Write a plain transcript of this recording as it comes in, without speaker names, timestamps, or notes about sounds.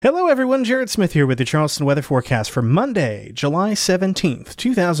Hello everyone, Jared Smith here with the Charleston weather forecast for Monday, July 17th,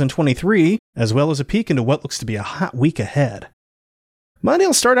 2023, as well as a peek into what looks to be a hot week ahead. Monday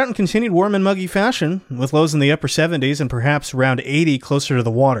will start out in continued warm and muggy fashion, with lows in the upper 70s and perhaps around 80 closer to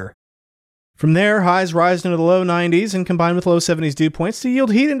the water. From there, highs rise into the low 90s and combine with low 70s dew points to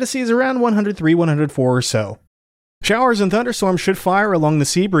yield heat indices around 103, 104 or so. Showers and thunderstorms should fire along the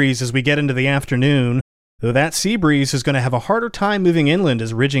sea breeze as we get into the afternoon, though that sea breeze is going to have a harder time moving inland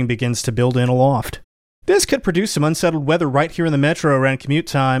as ridging begins to build in aloft. This could produce some unsettled weather right here in the metro around commute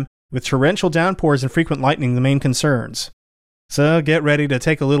time, with torrential downpours and frequent lightning the main concerns. So get ready to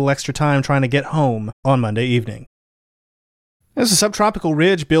take a little extra time trying to get home on Monday evening. As the subtropical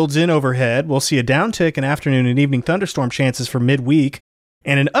ridge builds in overhead, we'll see a downtick in afternoon and evening thunderstorm chances for midweek,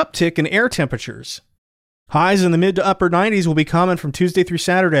 and an uptick in air temperatures. Highs in the mid to upper 90s will be common from Tuesday through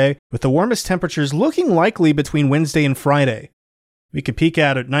Saturday, with the warmest temperatures looking likely between Wednesday and Friday. We could peak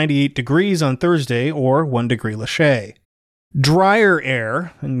out at 98 degrees on Thursday or 1 degree Lachey. Drier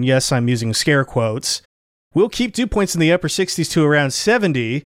air, and yes, I'm using scare quotes, will keep dew points in the upper 60s to around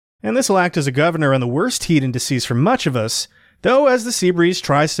 70, and this will act as a governor on the worst heat indices for much of us, though as the sea breeze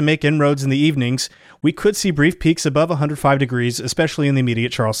tries to make inroads in the evenings, we could see brief peaks above 105 degrees, especially in the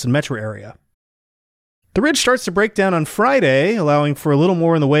immediate Charleston metro area. The ridge starts to break down on Friday, allowing for a little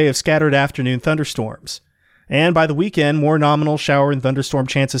more in the way of scattered afternoon thunderstorms. And by the weekend, more nominal shower and thunderstorm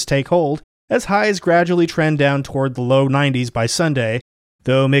chances take hold, as highs gradually trend down toward the low 90s by Sunday,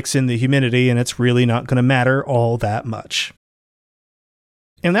 though mix in the humidity and it's really not going to matter all that much.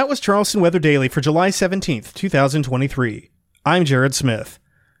 And that was Charleston Weather Daily for July 17th, 2023. I'm Jared Smith.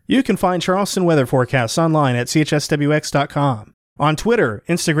 You can find Charleston weather forecasts online at chswx.com. On Twitter,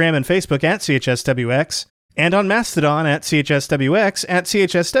 Instagram, and Facebook at CHSWX, and on Mastodon at CHSWX at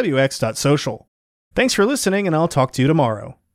chswx.social. Thanks for listening, and I'll talk to you tomorrow.